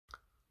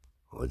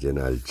어제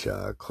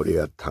날짜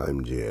코리아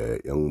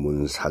타임즈의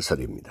영문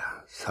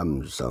사설입니다.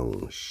 삼성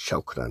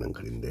쇼크라는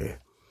글인데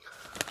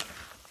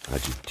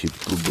아주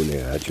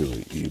뒷부분에 아주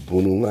이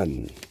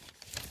무능한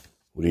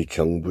우리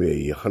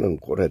정부의 이 하는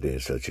꼴에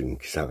대해서 지금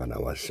기사가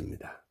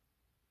나왔습니다.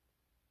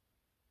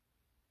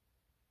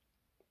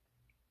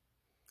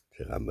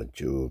 제가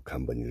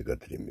한번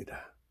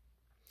읽어드립니다.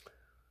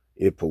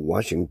 If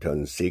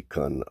Washington seek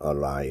an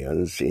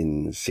alliance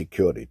in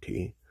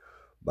security,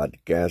 but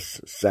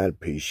gets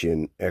selfish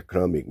in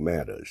economic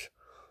matters,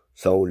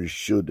 Seoul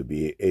should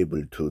be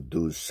able to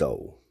do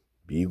so.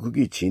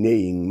 미국이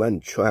진의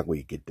이익만 추구하고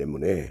있기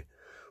때문에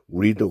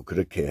우리도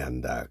그렇게 해야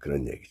한다.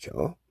 그런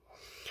얘기죠.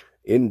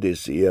 In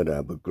this era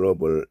of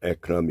global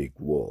economic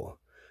war,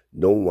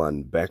 no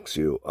one backs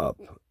you up,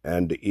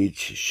 and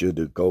each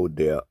should go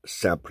their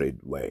separate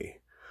way.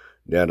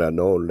 There are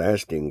no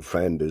lasting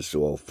friends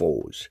or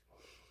foes.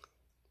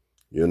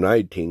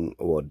 Uniting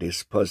or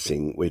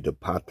dispersing with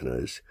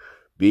partners,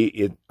 be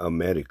it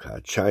America,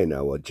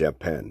 China, or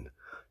Japan,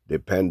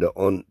 depend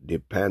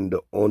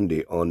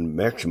only on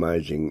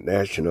maximizing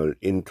national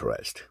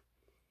interest.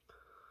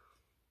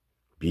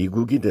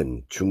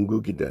 미국이든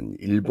중국이든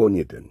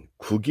일본이든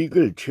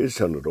국익을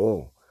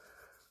최선으로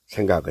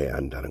생각해야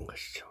한다는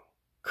것이죠.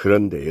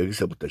 그런데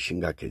여기서부터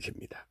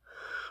심각해집니다.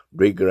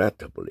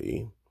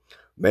 Regrettably,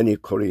 many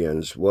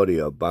Koreans worry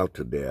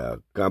about their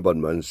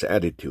government's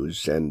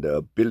attitudes and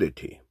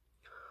ability.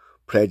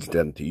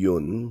 President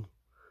Yoon,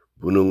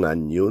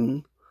 무능한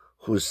Yoon,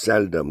 who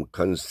seldom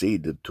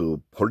concede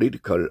to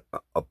political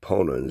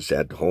opponents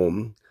at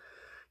home,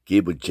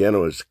 give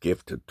generous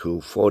gift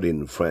to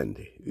foreign friend.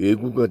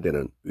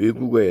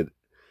 외국어에다는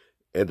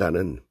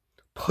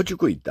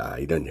퍼주고 있다.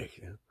 이런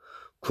얘기예요.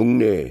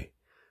 국내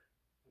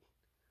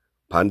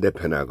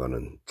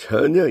반대편하고는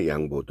전혀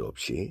양보도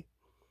없이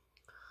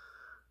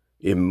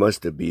It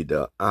must be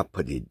the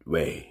opposite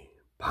way.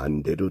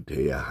 반대로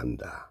돼야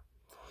한다.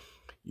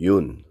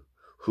 Yoon,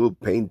 who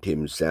painted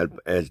himself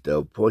as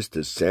the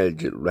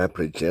post-sales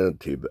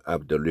representative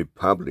of the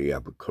Republic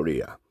of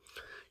Korea,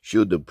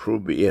 should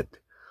prove it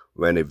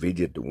when he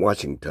visits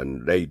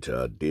Washington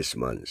later this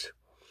month.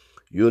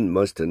 Yoon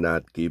must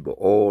not give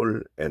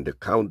all and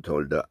count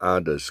all the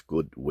others'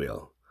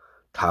 goodwill.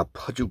 다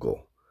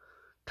퍼주고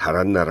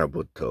다른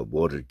나라부터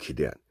뭐를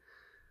기대한.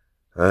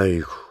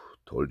 아이고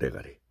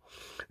돌대가리.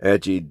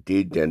 As he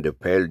did and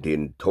failed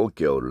in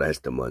Tokyo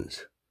last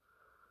month.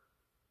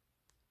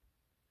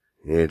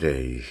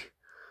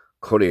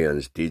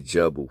 Koreans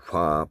deserve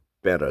far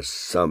better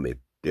summit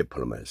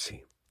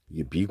diplomacy.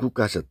 이 미국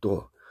가서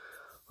또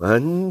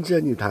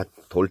완전히 다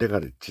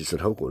돌대가리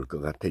짓을 하고 올 것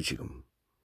같아 지금.